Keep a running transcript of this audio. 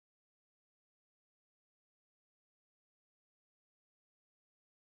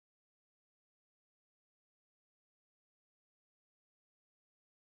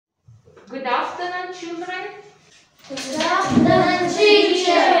Good afternoon, children. Good afternoon,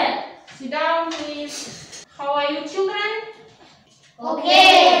 teacher. Sit down, please. How are you, children?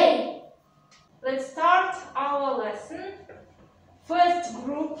 Okay. Let's start our lesson. First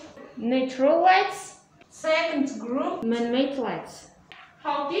group, natural lights. Second group, man-made lights.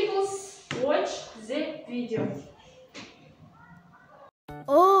 How people watch the video.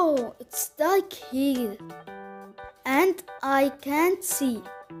 Oh, it's dark here, and I can't see.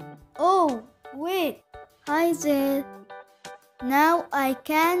 Oh, wait, hi there. Now I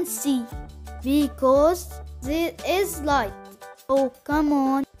can see, because there is light. Oh, come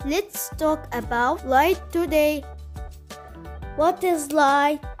on, let's talk about light today. What is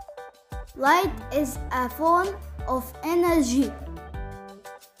light? Light is a form of energy.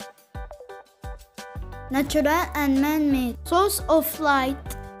 Natural and man-made source of light.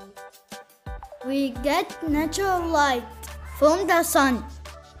 We get natural light from the sun,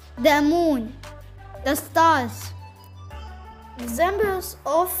 the moon, the stars. Examples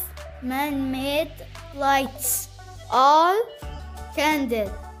of man-made lights are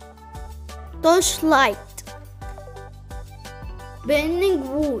candle, torchlight, burning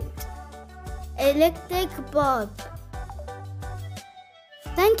wood, electric bulb.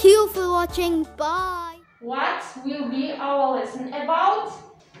 Thank you for watching. Bye. What will be our lesson about?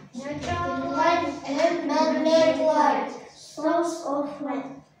 Natural light and man-made light. Source of light.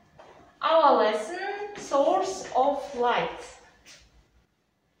 Our lesson, source of light.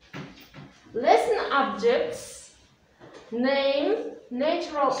 Lesson objects. Name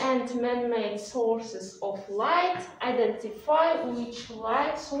natural and man-made sources of light. Identify which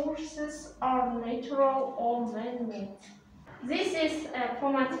light sources are natural or man-made. This is a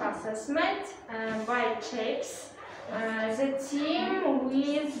formative assessment by checks. The team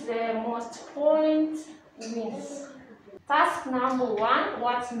with the most points wins. Task number 1,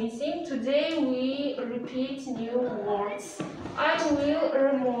 what's missing? Today we repeat new words. I will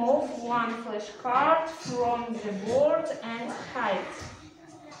remove one flashcard from the board and hide.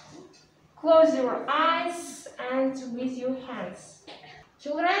 Close your eyes and with your hands.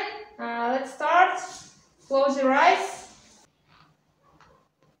 Children, let's start. Close your eyes.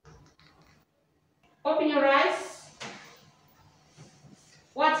 Open your eyes.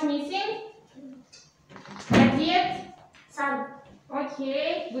 What's missing? Ответ. Sun.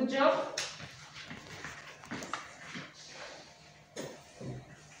 Okay, good job.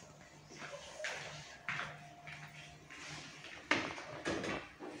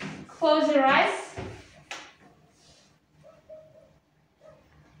 Close your eyes.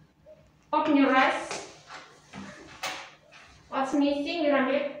 Open your eyes. What's missing,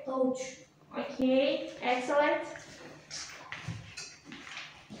 Miramir? Touch. Okay, excellent.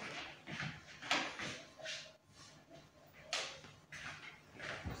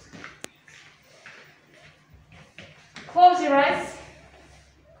 Close your eyes.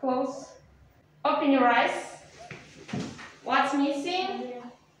 Close. Open your eyes. What's missing?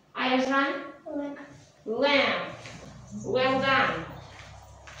 Ayazhan? Lamp. Well done.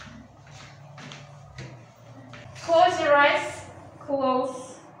 Close your eyes.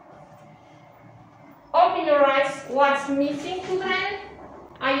 Close. Open your eyes. What's missing, children?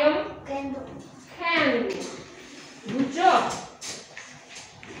 Ayom? Candle. Candle. Good job.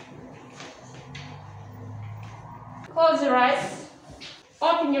 Close your eyes.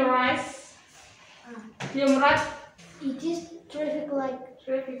 Open your eyes. Yumrat. It is traffic light.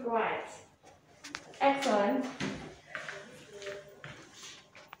 Traffic light. Excellent.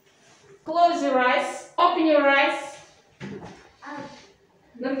 Close your eyes. Open your eyes.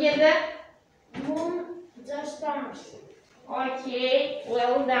 Nurgenda. Moon. The stars. Okay,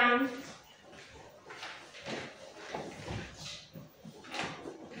 well done.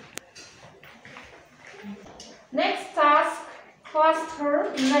 Next task,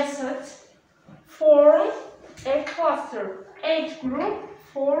 cluster method. Form a cluster. Each group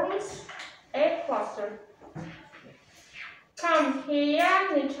forms a cluster. Come here,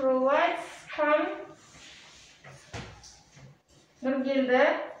 natural lights, come.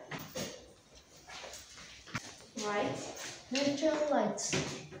 Nurgilda. Right. Natural lights.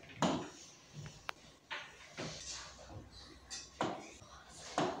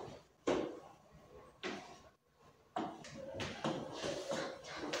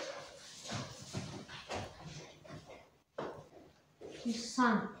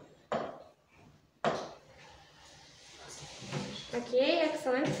 Sun. Okay,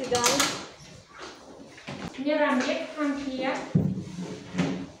 excellent. Sit down. Miramir, come here.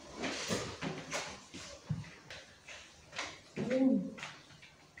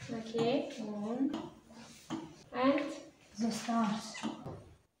 Okay, moon. And The stars.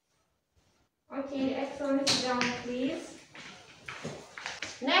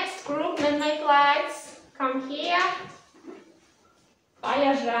 lights, come here.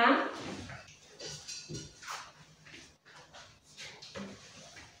 Аяжан.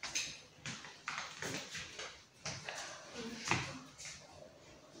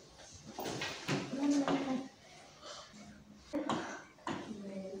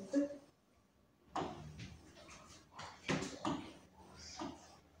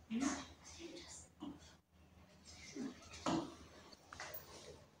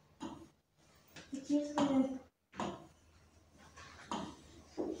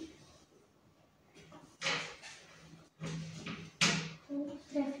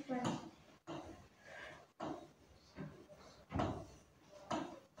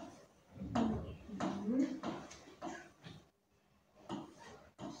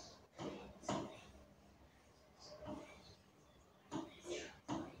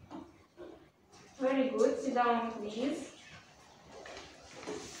 Very good. Sit down, please.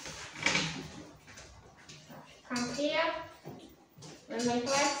 Come here and make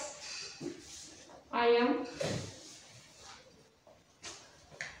lights. I am.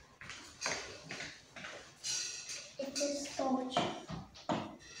 It is torch.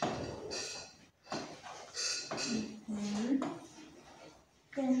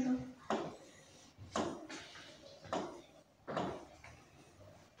 Candle.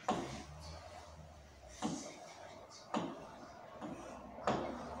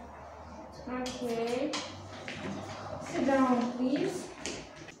 Okay. Sit down, please.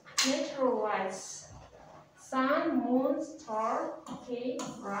 Natural lights. Sun, moon, star. Okay,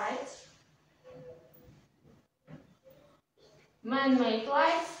 right. Man-made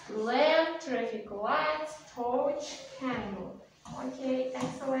lights, lamp, traffic lights, torch, candle. Okay,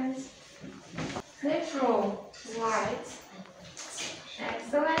 excellent. Natural lights.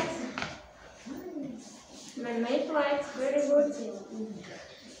 Excellent. Man-made lights, very good.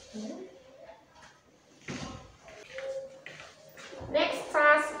 Next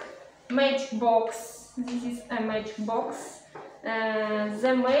task, matchbox. This is a matchbox.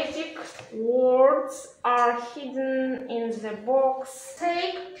 The magic words are hidden in the box.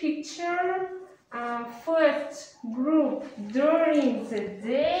 Take picture. First group during the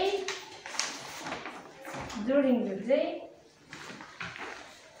day.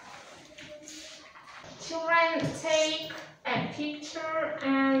 Children take a picture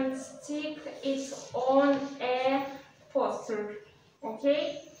and stick it on a poster.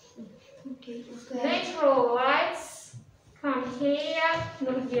 Okay? Okay. Natural lights. Come here.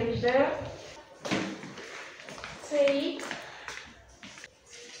 Nurgirde. Take.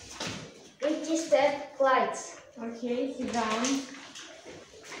 Register lights. Okay, sit down.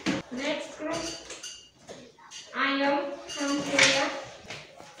 Next group. I am. Come here.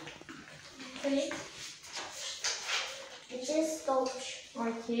 Take. It is torch.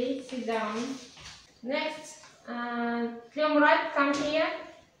 Okay, sit down. Next. Тлемурат, come here.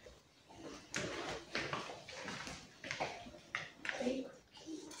 Take.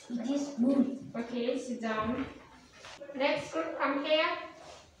 It is moon. Okay, sit down. Next group, come here.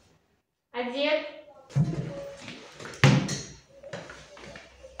 Одет.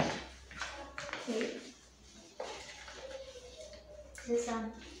 Okay. The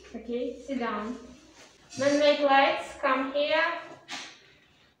sun. Okay, sit down. Man-made lights, come here.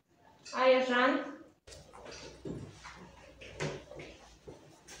 Аяжан.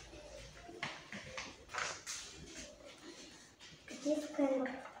 It is candle.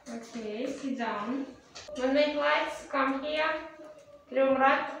 Okay, sit down. Man-made lights, come here.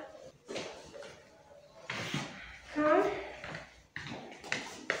 Тлемурат. Come.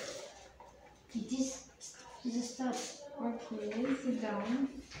 It is the star. Okay, sit down.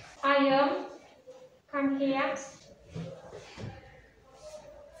 I am. Come here.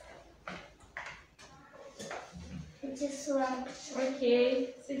 It is lamp.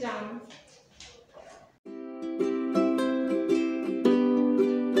 Okay, sit down.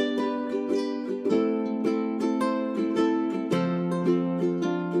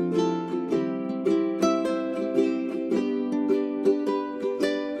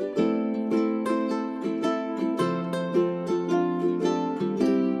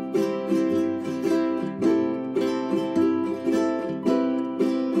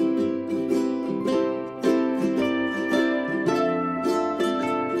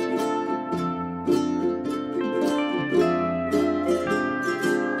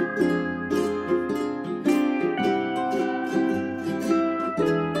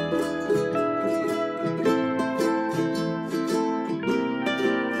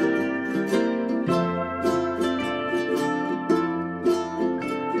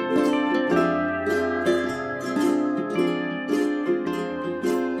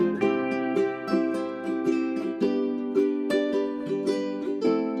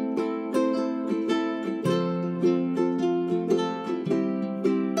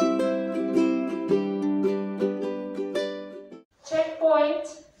 point.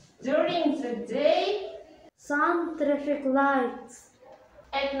 During the day, sun, traffic lights.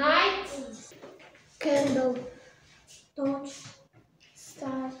 at night, Candle, torch,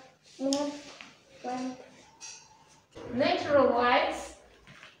 star, moon, lamp. natural lights.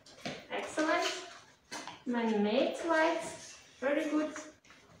 Excellent. Man-made lights. Very good.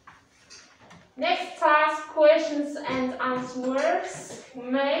 Next task, questions and answers.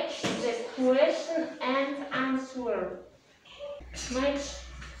 Match the question and answer. Match.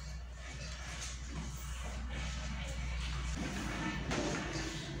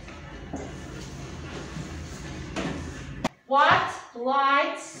 What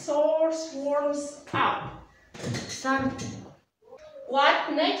light source warms up? Sun,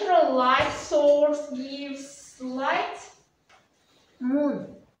 What natural light source gives light? moon.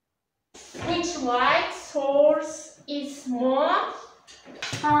 Which light source is more?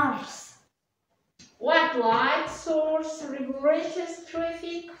 Stars, What light source regulates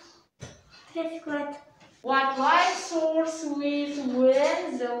traffic? traffic light. What light source with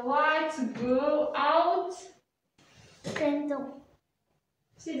when the lights go out? Candle,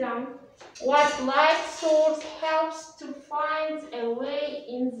 Sit down. What light source helps to find a way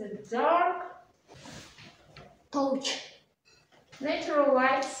in the dark? torch. Natural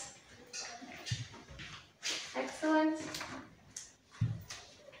lights. Excellent.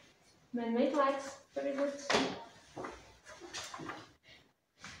 Man-made lights. Very good.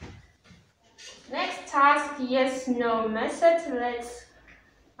 Next task, yes/no method. Let's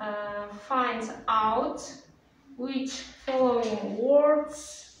find out which following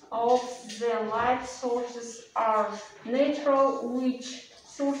words of the light sources are natural, which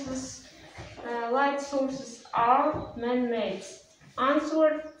light sources are man-made.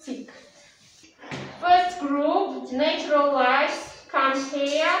 Answer tick. First group, natural lights, come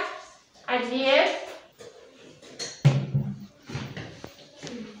here. Adject.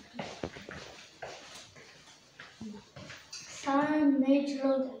 Sun,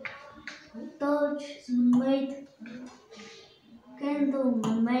 natural. Torch, man-made. Candle,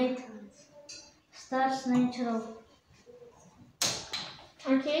 man-made. Stars, natural.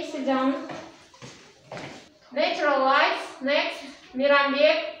 Okay, sit down. Natural lights. Next,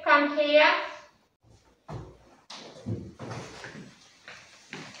 Mirambek, come here.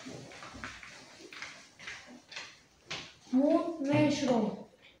 Moon, natural.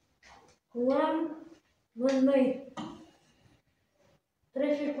 Lamp, man-made.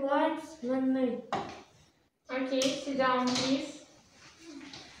 Traffic lights, man-made. Okay, sit down, please.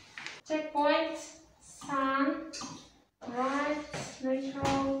 Checkpoint. Sun, right,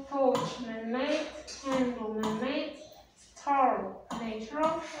 natural, torch, man-made, candle, man-made, star,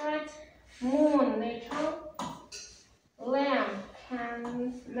 natural, right, moon, natural, lamp,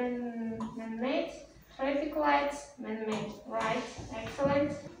 man-made, traffic lights, man-made, right,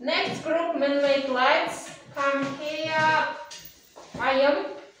 excellent. Next group, man-made lights, come here. I am.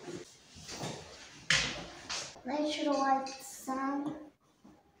 Natural light, sun.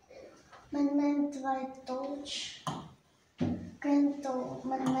 Man-made light, torch. Candle,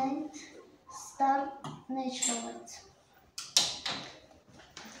 man-made. Star, natural light.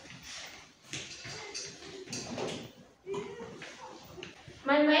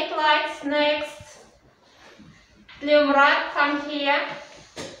 Man-made lights, next. Leomrat, come here.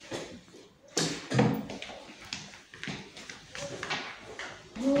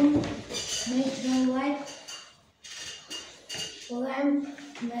 Moon, natural light. Lamp,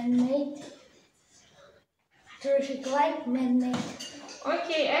 man-made. Traffic light, man-made.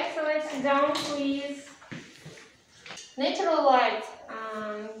 Okay, excellent. Sit down, please. Natural light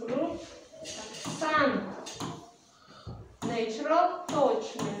group. Sun, natural,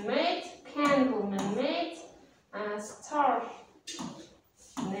 torch, man-made, candle, man-made, star,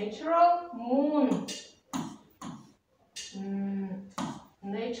 natural, moon,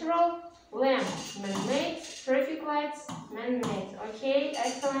 natural, lamp, man-made, traffic lights, man-made. Okay,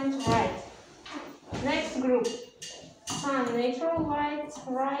 excellent. Right. Next group. Sun, natural light,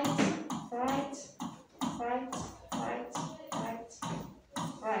 right, right, right, right, right,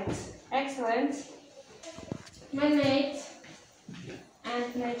 right. Excellent. Man-made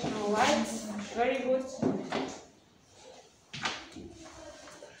and natural lights. Very good.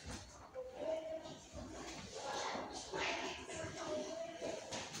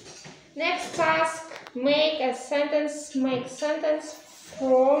 Next task, make sentence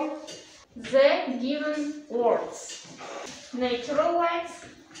from the given words. Natural lights,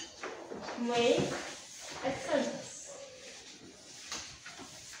 make a sentence.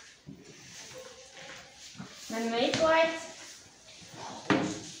 Man-made lights,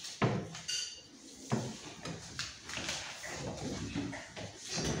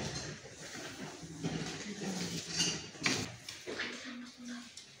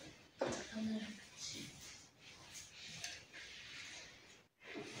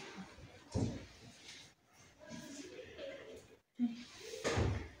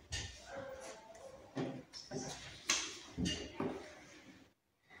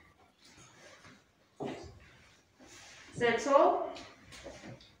 That's all?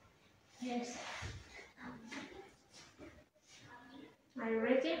 Yes. Are you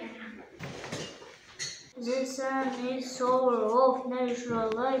ready? The sun is source of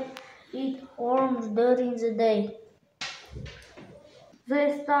natural light. It warms during the day.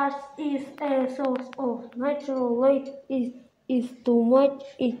 The stars is a source of natural light. It is too much.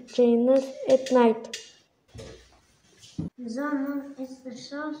 It shines at night. The moon is the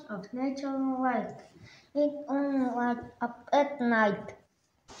source of natural light. It only lights up at night.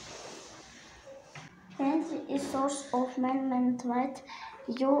 Fancy is source of man-made light.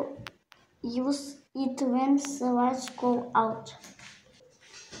 You use it when the lights go out.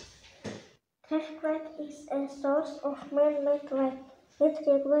 Traffic light is a source of man-made light. It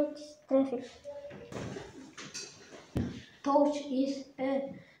regulates traffic. Torch is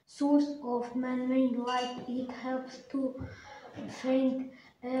a source of man-made light. It helps to find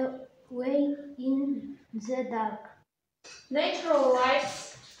a way in the dark. Natural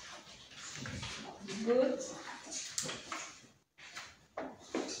lights. Good.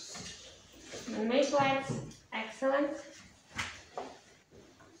 Man-made lights. Excellent.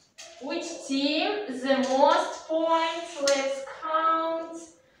 Which team the most points? Let's count.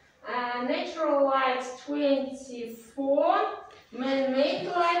 Natural lights 24, man-made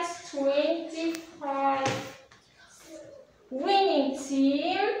lights 25. Winning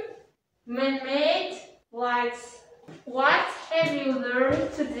team, man-made lights. What have you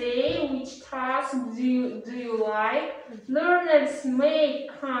learned today? Which task do you like? Learners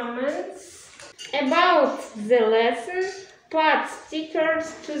make comments about the lesson. Put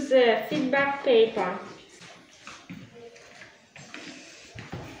stickers to the feedback paper.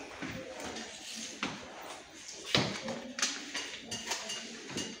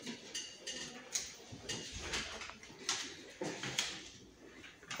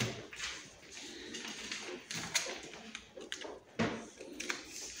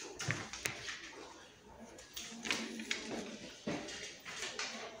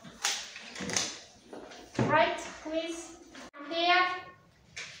 Right, please. Here,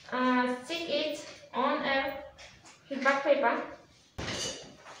 stick it on a feedback paper.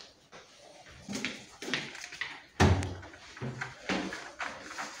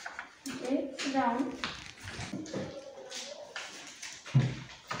 Okay, sit down.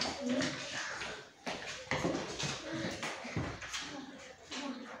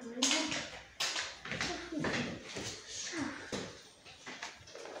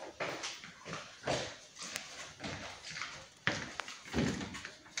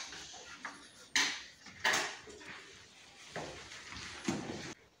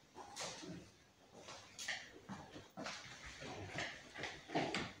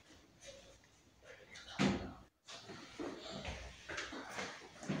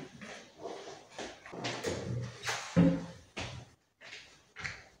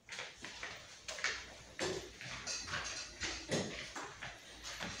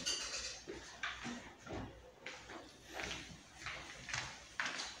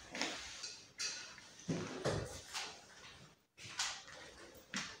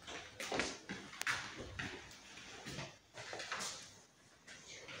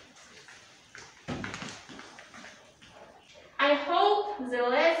 I hope the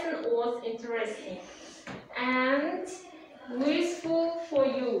lesson was interesting and useful for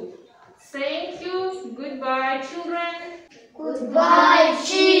you. Thank you. Goodbye, children. Goodbye,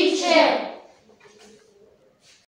 children.